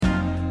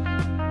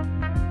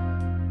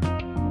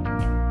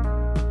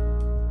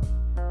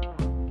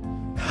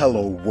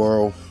Hello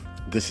world,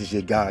 this is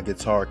your guy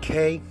Guitar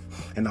K,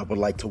 and I would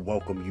like to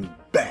welcome you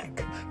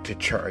back to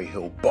Cherry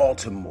Hill,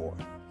 Baltimore.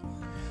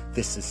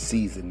 This is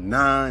season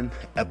 9,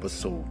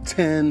 episode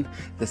 10.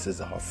 This is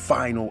our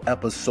final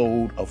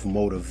episode of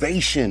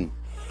motivation.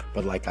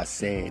 But like I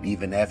said,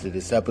 even after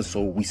this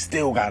episode, we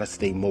still gotta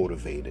stay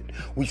motivated.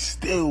 We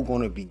still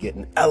gonna be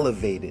getting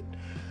elevated.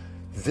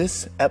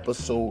 This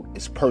episode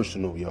is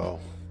personal,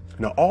 y'all.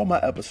 Now, all my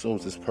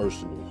episodes is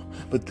personal,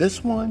 but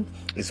this one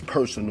is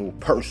personal.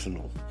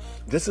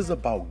 This is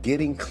about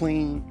getting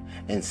clean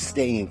and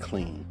staying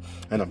clean.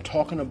 And I'm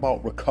talking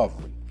about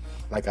recovery.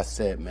 Like I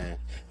said, man,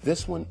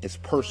 this one is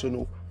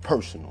personal.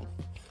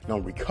 Now,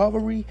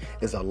 recovery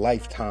is a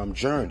lifetime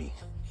journey,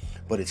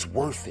 but it's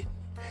worth it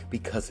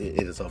because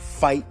it is a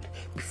fight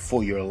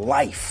for your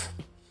life.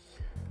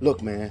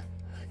 Look, man,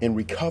 in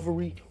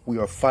recovery, we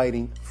are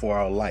fighting for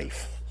our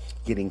life.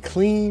 Getting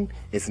clean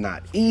is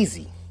not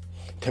easy.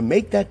 To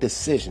make that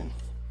decision,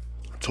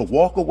 to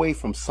walk away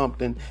from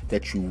something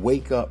that you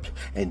wake up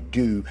and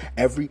do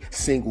every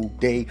single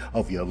day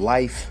of your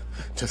life,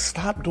 to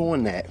stop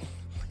doing that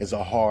is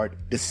a hard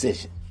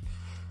decision.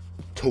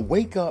 To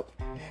wake up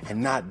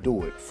and not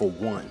do it for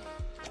 1,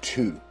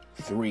 2,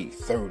 3,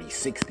 30,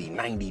 60,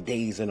 90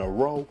 days in a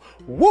row,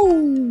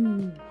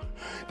 woo!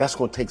 That's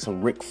going to take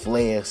some Ric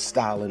Flair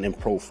styling and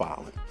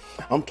profiling.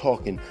 I'm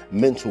talking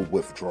mental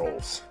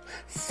withdrawals,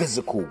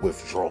 physical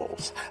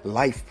withdrawals,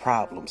 life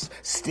problems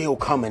still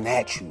coming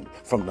at you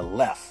from the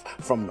left,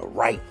 from the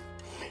right.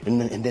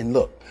 And then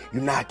look,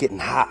 you're not getting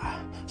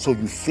high, so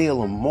you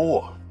feel them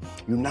more.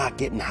 You're not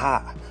getting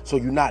high, so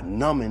you're not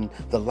numbing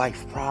the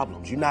life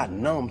problems. You're not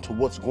numb to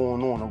what's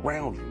going on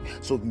around you,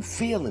 so you're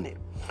feeling it.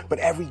 But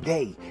every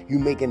day, you're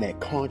making that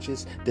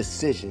conscious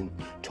decision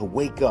to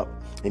wake up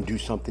and do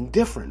something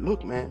different.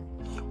 Look, man,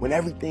 when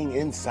everything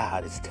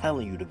inside is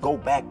telling you to go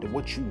back to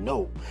what you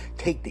know,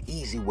 take the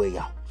easy way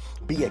out.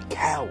 Be a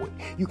coward.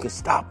 You can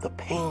stop the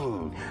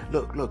pain.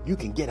 Look, you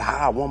can get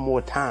high one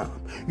more time.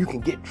 You can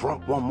get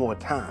drunk one more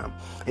time.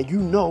 And you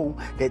know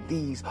that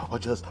these are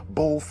just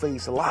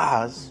bold-faced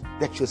lies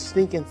that your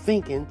stinking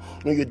thinking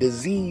or your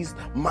diseased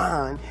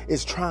mind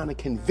is trying to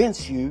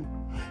convince you,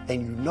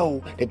 and you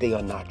know that they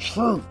are not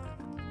true.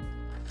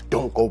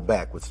 Don't go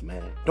backwards,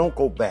 man. Don't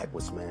go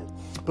backwards, man.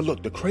 But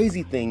look, the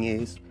crazy thing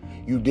is,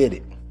 you did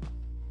it.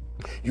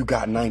 You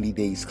got 90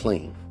 days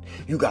clean.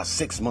 You got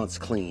 6 months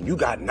clean. You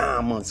got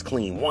 9 months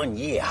clean. 1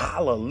 year.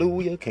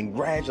 Hallelujah.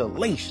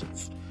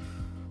 Congratulations.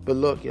 But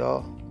look,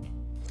 y'all,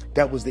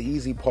 that was the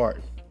easy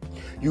part.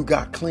 You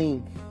got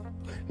clean.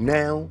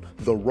 Now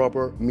the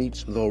rubber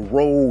meets the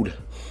road.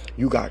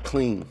 You got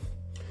clean.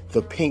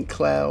 The pink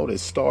cloud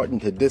is starting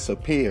to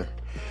disappear.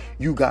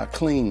 You got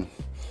clean.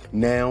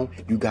 Now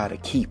you got to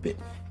keep it.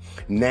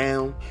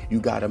 Now you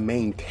got to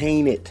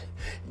maintain it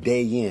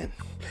day in,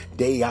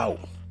 day out.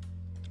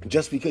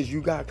 Just because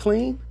you got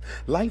clean,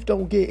 life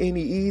don't get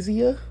any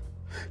easier.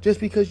 Just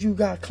because you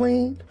got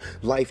clean,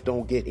 life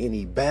don't get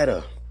any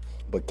better.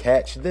 But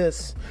catch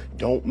this,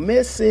 don't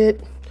miss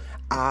it.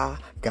 I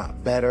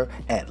got better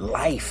at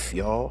life,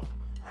 y'all.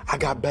 I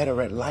got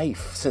better at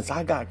life since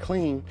I got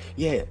clean.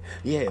 Yeah,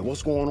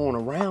 what's going on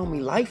around me?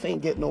 Life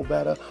ain't getting no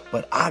better,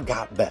 but I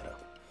got better.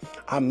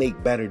 I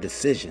make better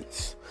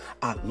decisions.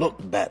 I look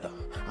better.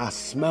 I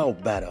smell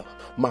better.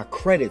 My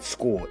credit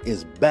score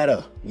is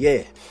better.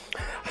 Yeah.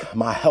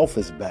 My health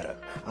is better.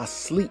 I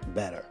sleep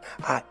better.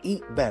 I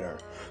eat better.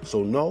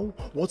 So no,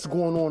 what's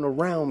going on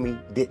around me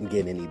didn't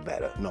get any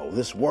better. No,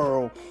 this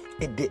world,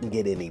 it didn't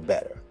get any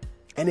better.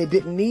 And it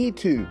didn't need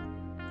to.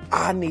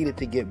 I needed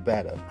to get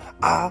better.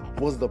 I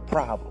was the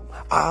problem.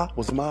 I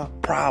was my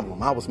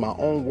problem. I was my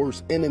own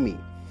worst enemy.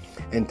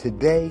 And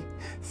today,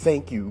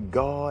 thank you,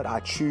 God, I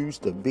choose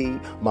to be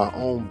my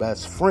own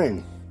best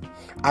friend.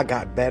 I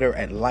got better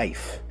at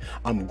life.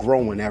 I'm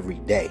growing every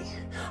day.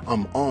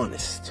 I'm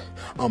honest.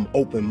 I'm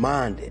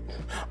open-minded.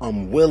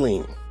 I'm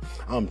willing.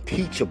 I'm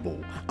teachable.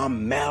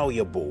 I'm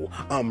malleable.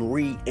 I'm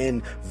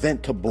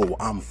reinventable.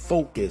 I'm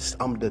focused.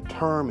 I'm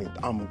determined.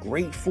 I'm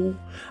grateful.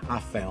 I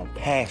found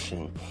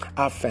passion.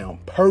 I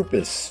found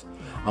purpose.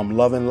 I'm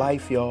loving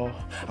life, y'all.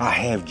 I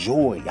have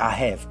joy. I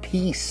have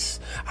peace.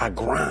 I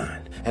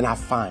grind and I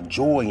find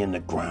joy in the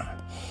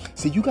grind.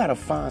 See, you got to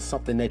find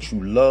something that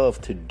you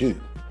love to do,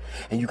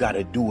 and you got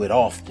to do it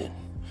often.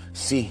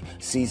 See,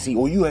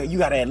 or you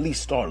got to at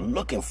least start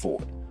looking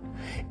for it.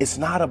 It's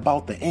not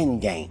about the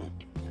end game.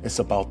 It's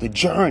about the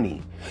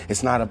journey.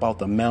 It's not about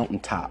the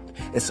mountaintop.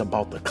 It's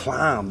about the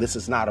climb. This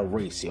is not a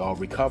race, y'all.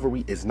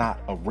 Recovery is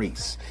not a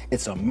race.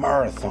 It's a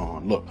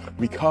marathon. Look,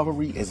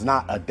 recovery is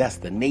not a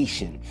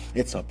destination.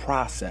 It's a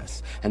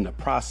process. And the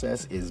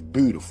process is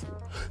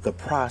beautiful. The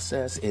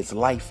process is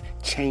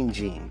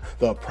life-changing.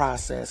 The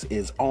process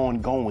is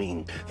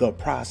ongoing. The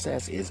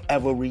process is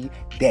every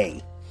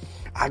day.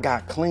 I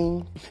got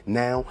clean.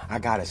 Now I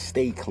gotta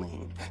stay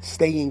clean.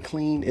 Staying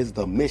clean is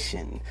the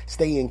mission.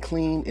 Staying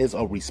clean is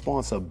a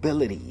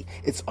responsibility.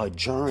 It's a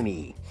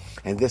journey.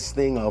 And this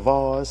thing of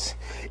ours,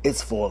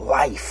 it's for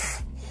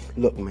life.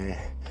 Look, man,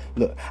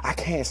 Look, I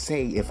can't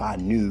say if I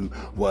knew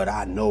what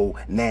I know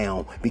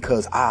now,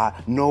 because I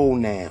know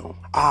now.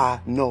 I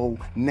know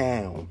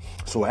now.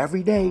 So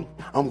every day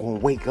I'm going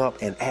to wake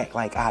up and act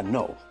like I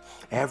know.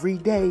 Every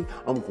day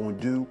I'm going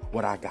to do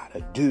what I got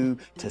to do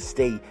to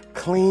stay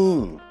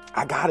clean.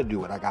 I got to do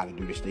what I got to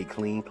do to stay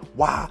clean.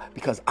 Why?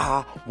 Because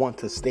I want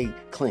to stay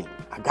clean.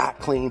 I got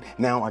clean.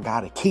 Now I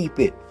got to keep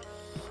it.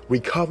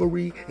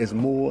 Recovery is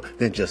more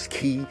than just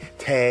key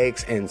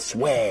tags and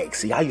swag.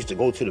 See, I used to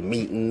go to the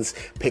meetings,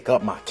 pick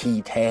up my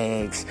key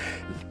tags,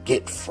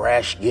 get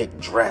fresh,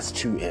 get dressed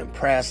to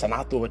impress. And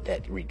I thought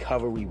that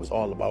recovery was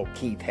all about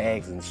key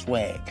tags and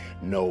swag.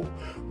 No,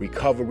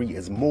 recovery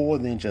is more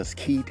than just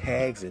key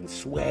tags and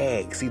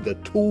swag. See, the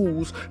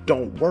tools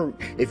don't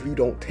work if you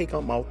don't take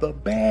them out the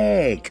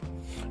bag.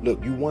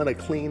 Look, you want to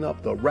clean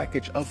up the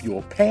wreckage of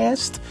your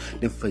past?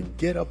 Then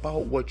forget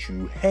about what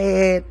you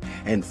had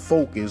and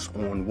focus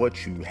on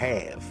what you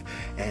have.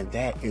 And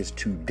that is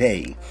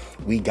today.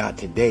 We got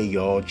today,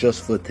 y'all,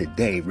 just for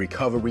today.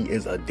 Recovery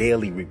is a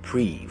daily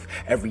reprieve.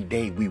 Every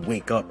day we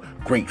wake up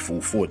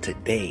grateful for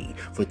today,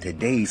 for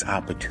today's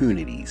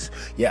opportunities.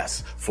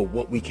 Yes, for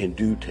what we can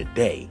do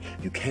today.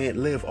 You can't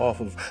live off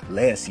of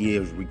last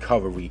year's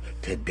recovery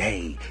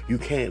today. You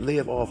can't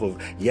live off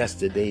of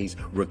yesterday's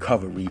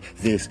recovery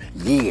this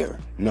year.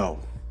 No.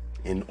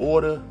 In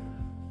order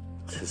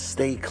to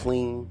stay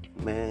clean,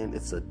 man,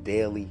 it's a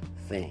daily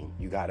thing.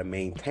 You got to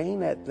maintain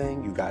that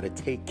thing. You got to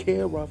take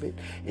care of it.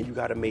 And you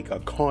got to make a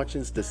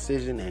conscious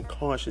decision and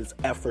conscious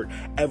effort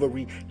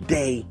every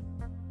day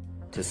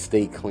to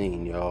stay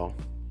clean, y'all.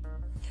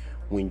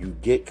 When you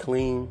get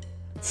clean,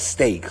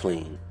 stay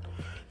clean.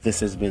 This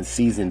has been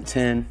season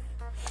 10.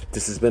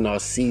 This has been our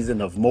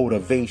season of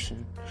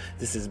motivation.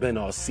 This has been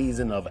our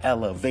season of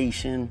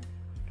elevation.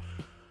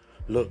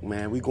 Look,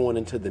 man, we going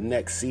into the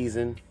next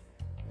season,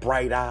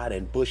 bright-eyed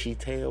and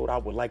bushy-tailed. I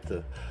would like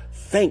to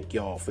thank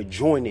y'all for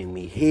joining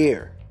me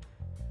here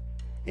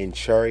in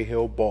Cherry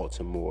Hill,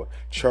 Baltimore.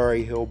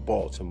 Cherry Hill,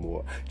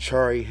 Baltimore.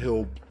 Cherry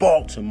Hill,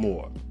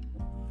 Baltimore.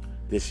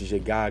 This is your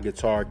guy,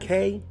 Guitar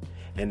K,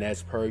 and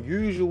as per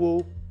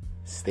usual,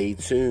 stay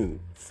tuned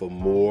for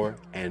more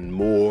and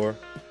more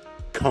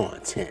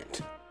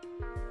content.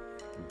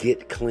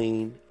 Get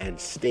clean and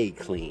stay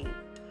clean.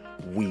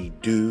 We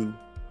do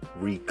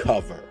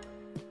recover.